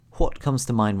What comes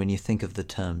to mind when you think of the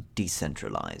term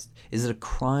decentralized? Is it a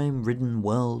crime-ridden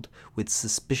world with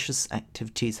suspicious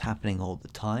activities happening all the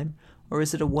time? Or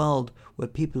is it a world where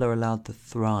people are allowed to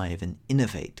thrive and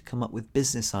innovate, come up with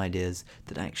business ideas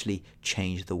that actually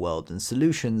change the world and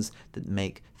solutions that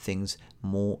make things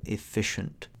more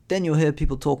efficient? Then you'll hear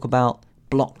people talk about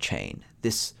blockchain.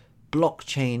 This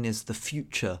blockchain is the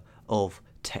future of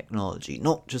technology,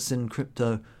 not just in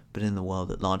crypto, but in the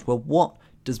world at large. Well, what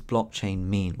does blockchain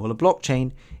mean? Well, a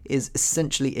blockchain is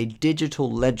essentially a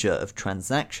digital ledger of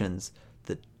transactions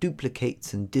that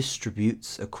duplicates and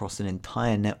distributes across an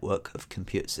entire network of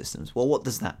computer systems. Well, what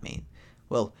does that mean?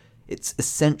 Well, it's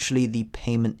essentially the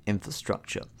payment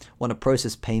infrastructure. Want to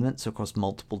process payments across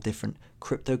multiple different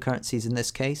cryptocurrencies in this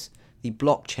case? The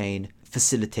blockchain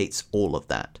facilitates all of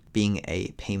that, being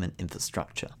a payment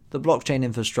infrastructure. The blockchain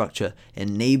infrastructure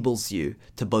enables you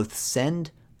to both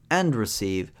send and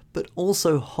receive, but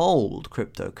also hold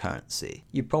cryptocurrency.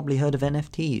 You've probably heard of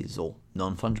NFTs or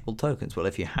non-fungible tokens. Well,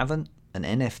 if you haven't, an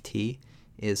NFT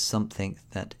is something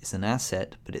that is an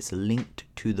asset, but it's linked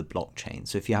to the blockchain.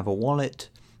 So if you have a wallet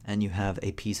and you have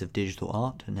a piece of digital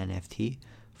art, an NFT,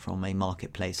 from a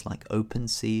marketplace like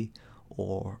OpenSea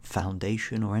or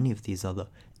Foundation or any of these other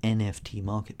NFT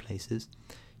marketplaces,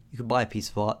 you could buy a piece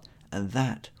of art and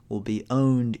that will be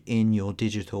owned in your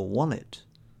digital wallet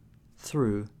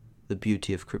through the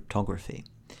beauty of cryptography.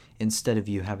 Instead of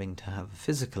you having to have a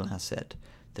physical asset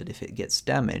that if it gets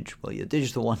damaged, well, your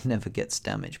digital one never gets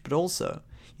damaged, but also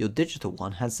your digital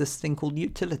one has this thing called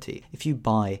utility. If you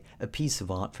buy a piece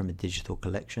of art from a digital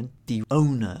collection, the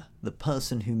owner, the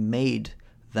person who made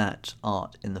that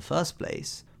art in the first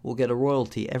place, will get a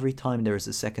royalty every time there is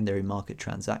a secondary market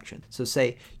transaction. So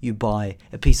say you buy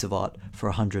a piece of art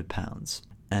for £100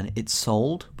 and it's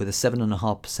sold with a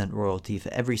 7.5% royalty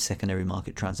for every secondary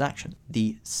market transaction.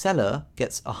 The seller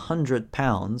gets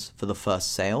 £100 for the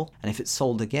first sale, and if it's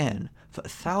sold again for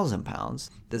 £1,000,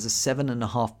 there's a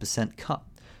 7.5% cut.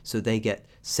 So they get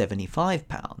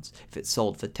 £75. If it's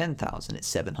sold for £10,000,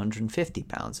 it's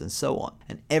 £750, and so on.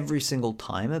 And every single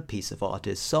time a piece of art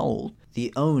is sold,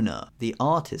 the owner, the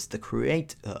artist, the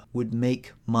creator would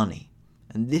make money.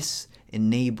 And this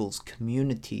enables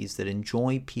communities that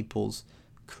enjoy people's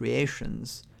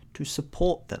creations to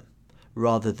support them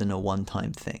rather than a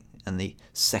one-time thing, and the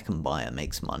second buyer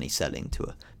makes money selling to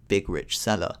a big rich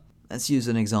seller. Let's use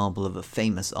an example of a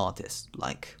famous artist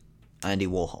like Andy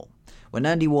Warhol. When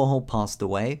Andy Warhol passed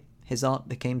away, his art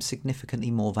became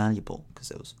significantly more valuable because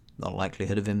there was no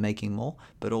likelihood of him making more,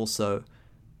 but also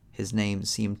his name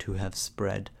seemed to have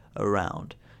spread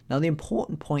around. Now, the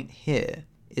important point here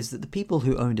is that the people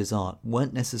who owned his art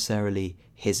weren't necessarily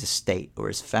his estate or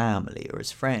his family or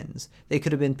his friends. They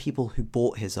could have been people who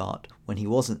bought his art when he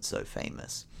wasn't so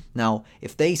famous. Now,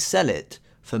 if they sell it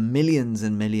for millions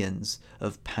and millions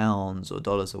of pounds or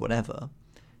dollars or whatever,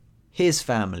 his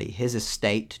family, his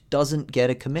estate doesn't get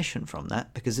a commission from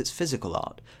that because it's physical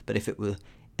art. But if it were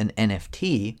an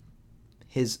NFT,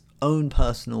 his own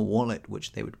personal wallet,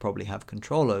 which they would probably have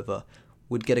control over,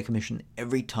 would get a commission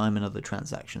every time another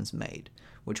transaction's made,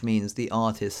 which means the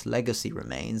artist's legacy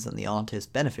remains and the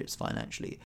artist benefits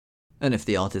financially. And if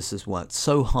the artist has worked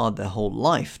so hard their whole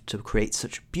life to create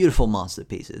such beautiful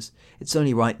masterpieces, it's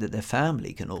only right that their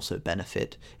family can also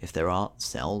benefit if their art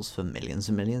sells for millions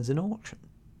and millions in auction,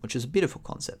 which is a beautiful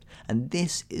concept. And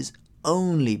this is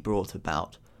only brought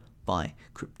about by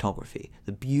cryptography,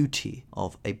 the beauty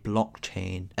of a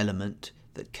blockchain element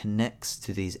that connects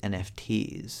to these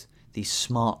NFTs, these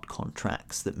smart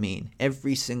contracts that mean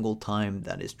every single time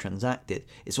that is transacted,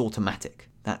 it's automatic.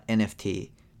 That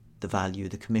NFT, the value,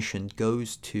 the commission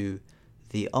goes to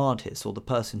the artist or the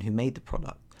person who made the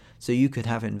product. So you could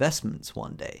have investments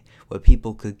one day where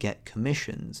people could get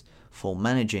commissions for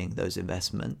managing those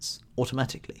investments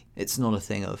automatically. It's not a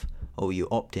thing of, oh, you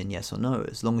opt in, yes or no.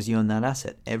 As long as you own that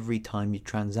asset, every time you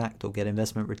transact or get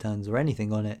investment returns or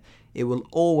anything on it, it will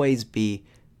always be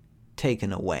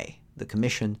taken away, the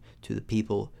commission, to the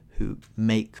people who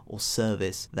make or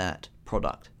service that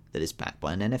product that is backed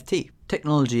by an NFT.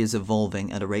 Technology is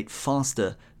evolving at a rate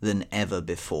faster than ever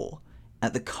before.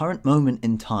 At the current moment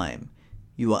in time,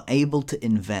 you are able to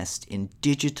invest in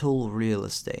digital real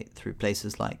estate through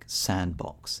places like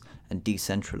Sandbox and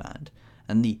Decentraland,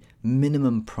 and the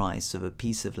minimum price of a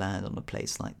piece of land on a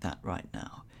place like that right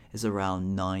now is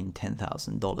around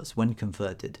 $10,000 when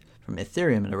converted from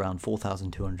Ethereum at around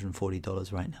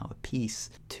 $4,240 right now a piece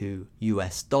to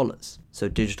US dollars. So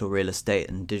digital real estate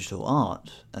and digital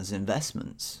art as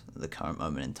investments at the current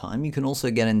moment in time. You can also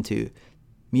get into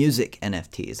music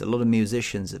NFTs. A lot of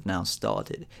musicians have now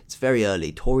started. It's very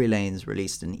early. Tory Lanez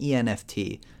released an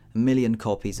ENFT 1 million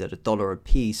copies at $1 a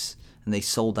piece, and they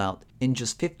sold out in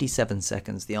just 57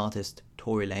 seconds. The artist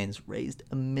Tory Lanez raised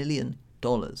 $1 million.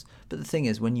 But the thing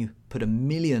is, when you put 1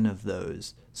 million of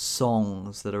those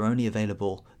songs that are only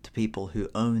available to people who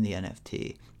own the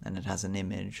NFT, and it has an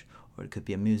image, or it could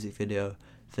be a music video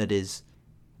that is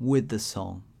with the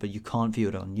song, but you can't view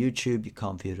it on YouTube, you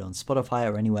can't view it on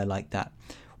Spotify or anywhere like that.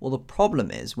 Well, the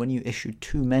problem is when you issue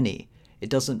too many, it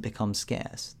doesn't become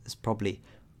scarce. There's probably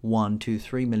 1, 2,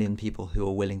 3 million people who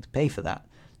are willing to pay for that.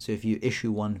 So if you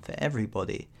issue one for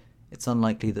everybody, it's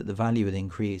unlikely that the value would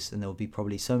increase, and there will be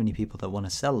probably so many people that want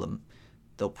to sell them,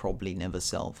 they'll probably never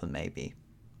sell for maybe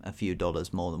a few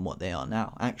dollars more than what they are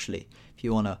now. Actually, if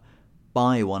you want to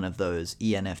buy one of those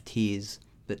ENFTs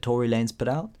that Tory Lanez put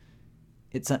out,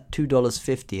 it's at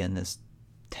 $2.50, and there's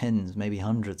tens, maybe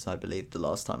hundreds, I believe, the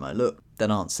last time I looked, that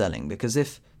aren't selling. Because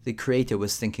if the creator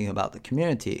was thinking about the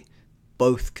community,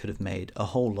 both could have made a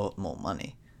whole lot more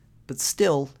money. But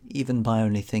still, even by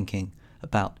only thinking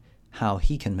about how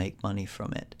he can make money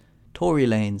from it, Tory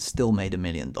Lanez still made $1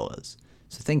 million.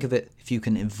 So think of it, if you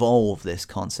can evolve this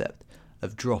concept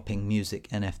of dropping music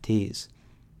NFTs,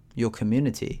 your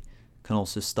community can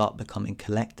also start becoming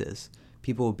collectors.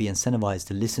 People will be incentivized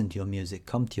to listen to your music,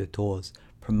 come to your tours,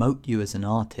 promote you as an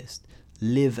artist,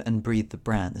 live and breathe the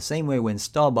brand. The same way when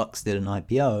Starbucks did an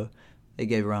IPO, they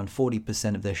gave around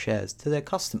 40% of their shares to their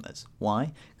customers.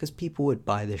 Why? Because people would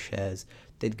buy the shares,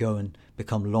 they'd go and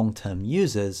become long-term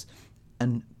users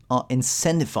and are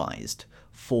incentivized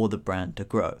for the brand to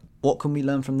grow. What can we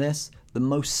learn from this? The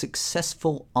most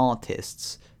successful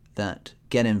artists that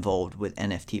get involved with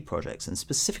NFT projects, and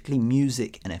specifically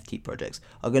music NFT projects,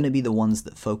 are going to be the ones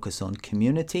that focus on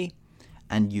community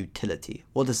and utility.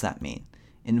 What does that mean?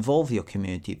 Involve your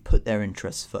community, put their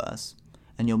interests first,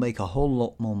 and you'll make a whole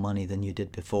lot more money than you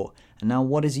did before. And now,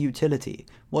 what is utility?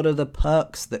 What are the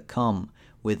perks that come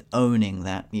with owning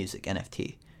that music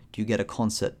NFT? Do you get a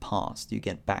concert pass? Do you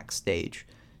get backstage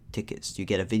tickets? Do you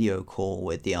get a video call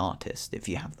with the artist if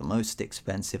you have the most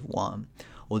expensive one?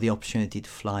 Or the opportunity to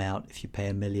fly out if you pay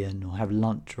 $1 million, or have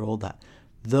lunch, or all that?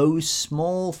 Those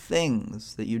small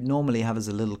things that you'd normally have as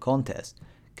a little contest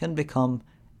can become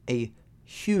a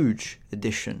huge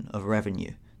addition of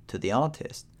revenue to the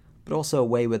artist, but also a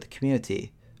way where the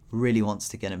community really wants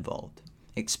to get involved,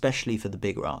 especially for the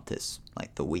bigger artists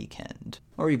like The Weeknd,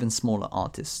 or even smaller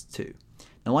artists too.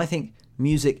 Now, I think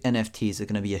music NFTs are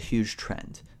going to be a huge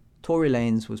trend. Tory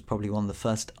Lanez was probably one of the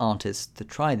first artists to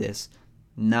try this.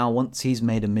 Now, once he's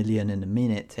made $1 million in a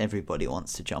minute, everybody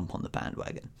wants to jump on the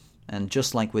bandwagon. And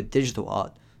just like with digital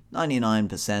art,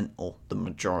 99%, or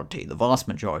the vast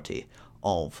majority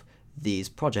of these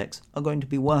projects are going to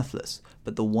be worthless,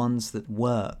 but the ones that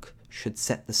work should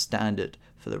set the standard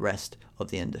for the rest of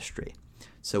the industry.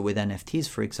 So with NFTs,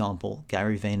 for example,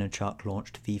 Gary Vaynerchuk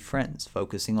launched VeeFriends,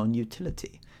 focusing on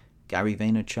utility. Gary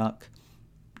Vaynerchuk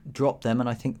dropped them, and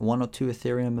I think 1 or 2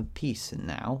 Ethereum a piece, and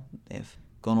now they've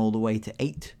gone all the way to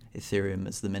 8 Ethereum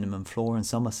as the minimum floor, and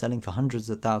some are selling for hundreds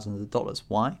of thousands of dollars.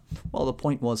 Why? Well, the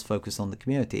point was focus on the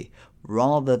community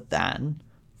rather than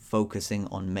focusing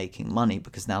on making money,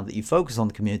 because now that you focus on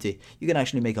the community, you can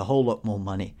actually make a whole lot more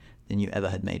money than you ever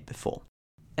had made before.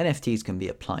 NFTs can be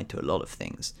applied to a lot of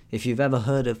things. If you've ever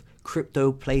heard of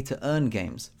crypto play-to-earn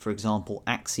games, for example,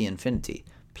 Axie Infinity,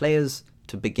 players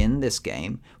to begin this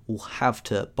game will have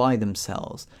to buy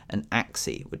themselves an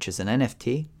Axie, which is an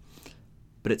NFT,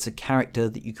 but it's a character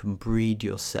that you can breed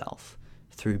yourself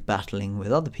through battling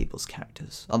with other people's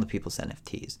characters, other people's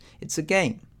NFTs. It's a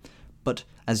game. But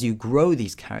as you grow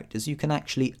these characters, you can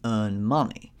actually earn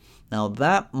money. Now,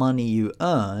 that money you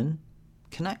earn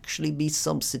can actually be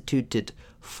substituted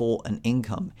for an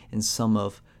income in some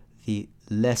of the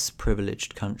less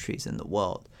privileged countries in the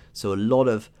world. So a lot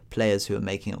of players who are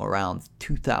making around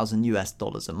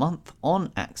 $2,000 a month on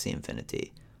Axie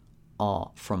Infinity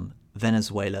are from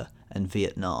Venezuela and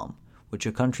Vietnam, which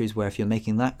are countries where if you're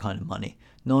making that kind of money,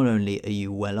 not only are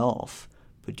you well off,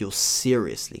 but you're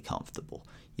seriously comfortable.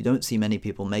 You don't see many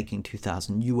people making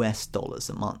 $2,000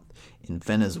 a month in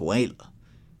Venezuela,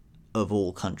 of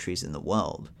all countries in the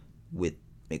world, with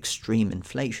extreme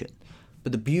inflation.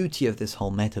 But the beauty of this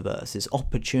whole metaverse is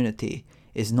opportunity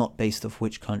is not based off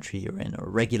which country you're in or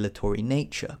regulatory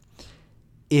nature.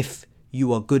 If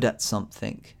you are good at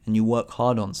something and you work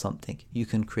hard on something, you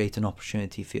can create an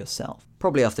opportunity for yourself.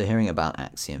 Probably after hearing about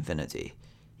Axie Infinity,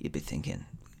 you'd be thinking,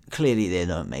 clearly they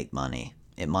don't make money.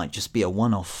 It might just be a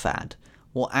one-off fad.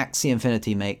 Well, Axie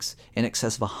Infinity makes in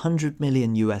excess of $100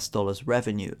 million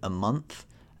revenue a month,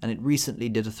 and it recently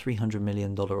did a $300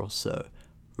 million or so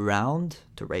round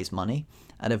to raise money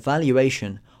at a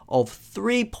valuation of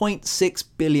 $3.6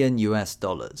 billion.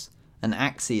 And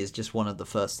Axie is just one of the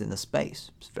first in the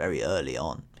space. It's very early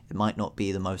on. It might not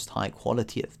be the most high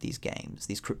quality of these games,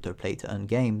 these crypto play to earn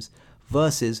games,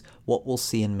 versus what we'll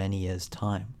see in many years'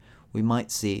 time. We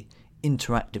might see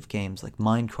interactive games like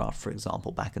Minecraft, for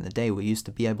example, back in the day. We used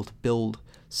to be able to build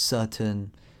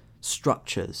certain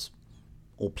structures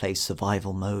or play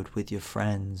survival mode with your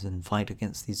friends and fight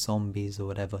against these zombies or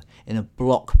whatever in a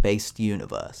block-based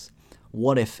universe.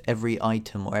 What if every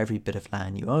item or every bit of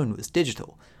land you own was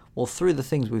digital? Well, through the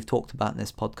things we've talked about in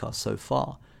this podcast so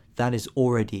far, that is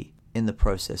already in the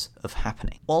process of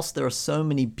happening. Whilst there are so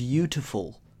many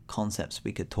beautiful concepts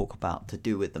we could talk about to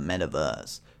do with the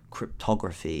metaverse,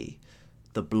 cryptography,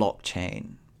 the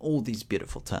blockchain, all these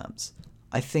beautiful terms,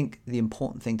 I think the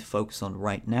important thing to focus on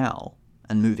right now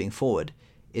and moving forward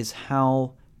is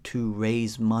how to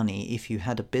raise money if you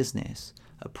had a business,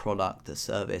 a product, a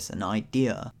service, an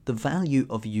idea. The value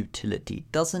of utility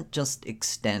doesn't just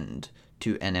extend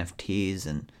to NFTs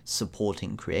and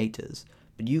supporting creators,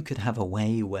 but you could have a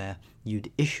way where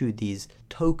you'd issue these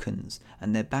tokens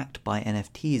and they're backed by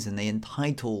NFTs and they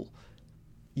entitle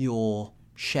your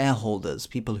shareholders,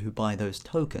 people who buy those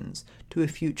tokens, to a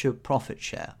future profit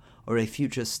share or a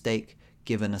future stake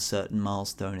given a certain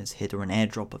milestone is hit, or an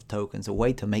airdrop of tokens, a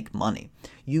way to make money.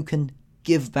 You can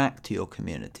give back to your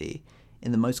community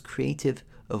in the most creative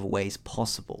of ways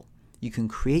possible. You can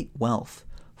create wealth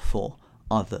for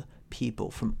other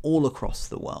people from all across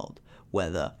the world,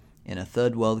 whether in a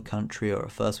third world country or a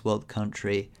first world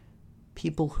country,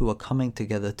 people who are coming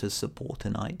together to support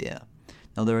an idea.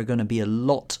 Now, there are going to be a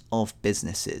lot of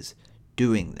businesses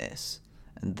doing this,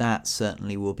 and that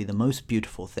certainly will be the most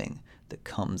beautiful thing that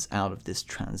comes out of this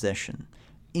transition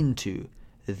into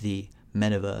the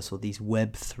metaverse or these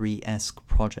Web3-esque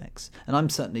projects. And I'm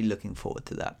certainly looking forward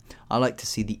to that. I like to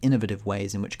see the innovative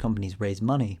ways in which companies raise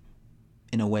money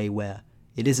in a way where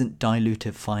it isn't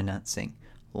dilutive financing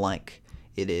like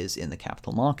it is in the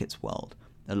capital markets world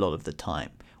a lot of the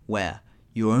time, where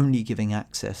you're only giving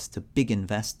access to big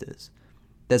investors.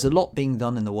 There's a lot being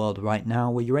done in the world right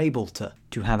now where you're able to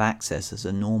have access as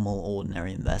a normal,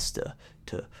 ordinary investor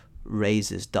to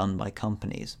raises done by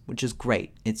companies, which is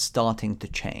great. It's starting to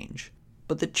change.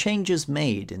 But the changes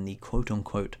made in the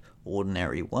quote-unquote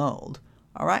ordinary world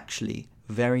are actually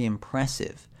very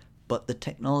impressive, but the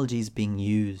technologies being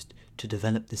used to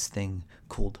develop this thing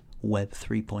called Web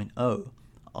 3.0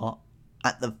 are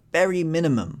at the very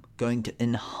minimum going to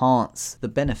enhance the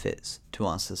benefits to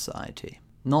our society.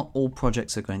 Not all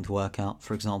projects are going to work out.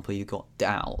 For example, you've got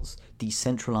DAOs,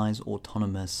 decentralized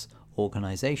autonomous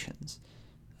organizations,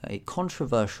 a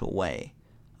controversial way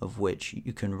of which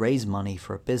you can raise money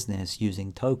for a business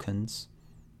using tokens,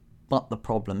 but the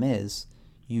problem is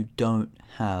you don't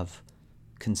have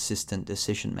consistent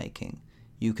decision making.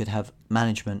 You could have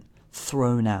management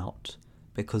thrown out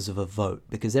because of a vote,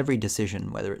 because every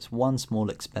decision, whether it's one small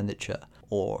expenditure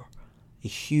or a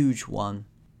huge one,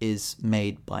 is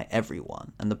made by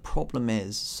everyone. And the problem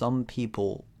is some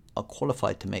people are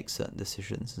qualified to make certain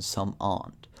decisions and some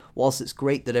aren't. Whilst it's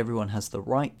great that everyone has the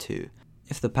right to,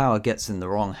 if the power gets in the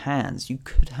wrong hands, you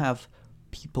could have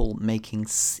people making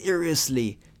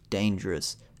seriously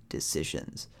dangerous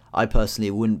decisions. I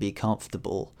personally wouldn't be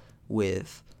comfortable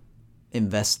with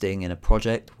investing in a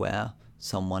project where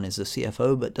someone is a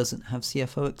CFO but doesn't have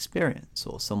CFO experience,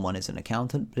 or someone is an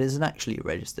accountant but isn't actually a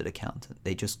registered accountant.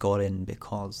 They just got in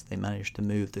because they managed to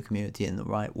move the community in the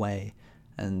right way,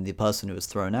 and the person who was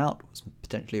thrown out was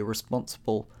potentially a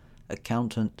responsible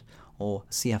accountant or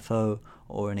CFO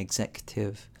or an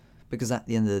executive, because at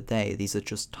the end of the day, these are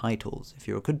just titles. If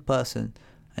you're a good person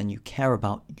and you care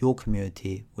about your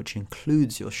community, which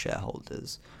includes your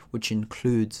shareholders, which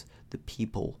includes the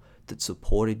people that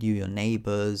supported you, your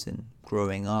neighbors and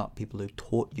growing up, people who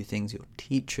taught you things, your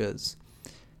teachers,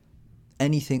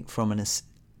 anything from an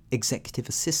executive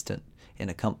assistant in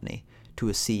a company to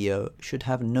a CEO should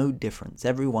have no difference.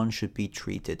 Everyone should be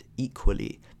treated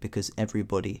equally because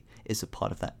everybody is a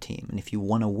part of that team. And if you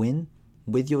want to win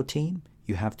with your team,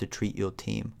 you have to treat your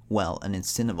team well and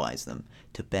incentivize them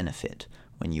to benefit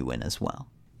when you win as well.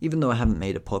 Even though I haven't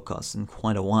made a podcast in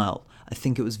quite a while, I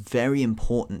think it was very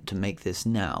important to make this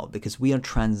now because we are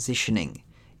transitioning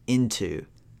into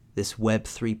this Web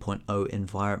 3.0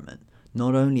 environment.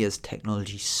 Not only is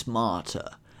technology smarter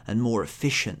and more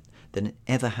efficient than it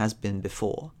ever has been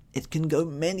before, it can go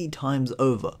many times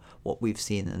over what we've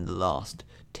seen in the last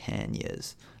 10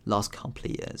 years, last couple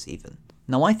of years even.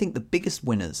 Now, I think the biggest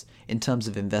winners in terms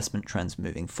of investment trends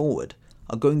moving forward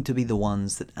are going to be the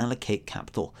ones that allocate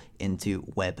capital into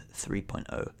Web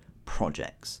 3.0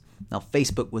 projects. Now,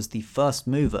 Facebook was the first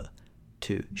mover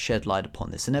to shed light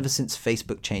upon this, and ever since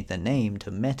Facebook changed their name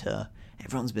to Meta,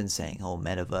 Everyone's been saying, oh,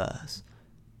 metaverse,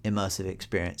 immersive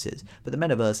experiences. But the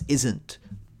metaverse isn't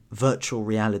virtual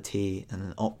reality and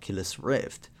an Oculus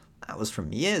Rift. That was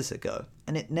from years ago.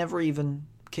 And it never even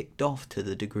kicked off to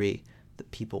the degree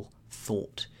that people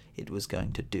thought it was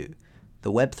going to do.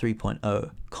 The Web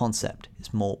 3.0 concept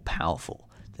is more powerful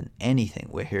than anything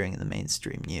we're hearing in the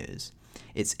mainstream news.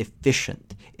 It's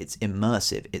efficient, it's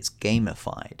immersive, it's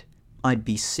gamified. I'd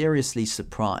be seriously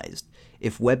surprised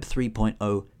if Web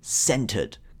 3.0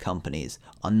 centered companies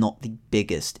are not the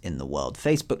biggest in the world.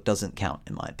 Facebook doesn't count,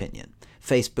 in my opinion.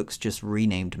 Facebook's just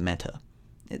renamed Meta.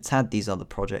 It's had these other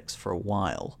projects for a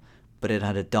while, but it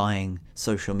had a dying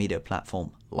social media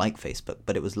platform like Facebook.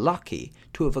 But it was lucky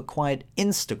to have acquired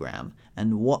Instagram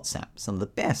and WhatsApp, some of the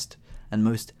best and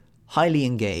most highly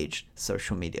engaged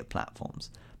social media platforms.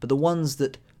 But the ones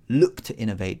that look to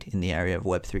innovate in the area of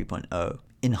Web 3.0,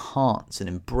 enhance and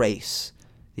embrace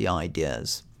the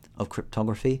ideas of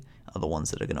cryptography, are the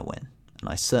ones that are going to win. And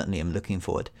I certainly am looking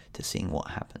forward to seeing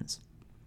what happens.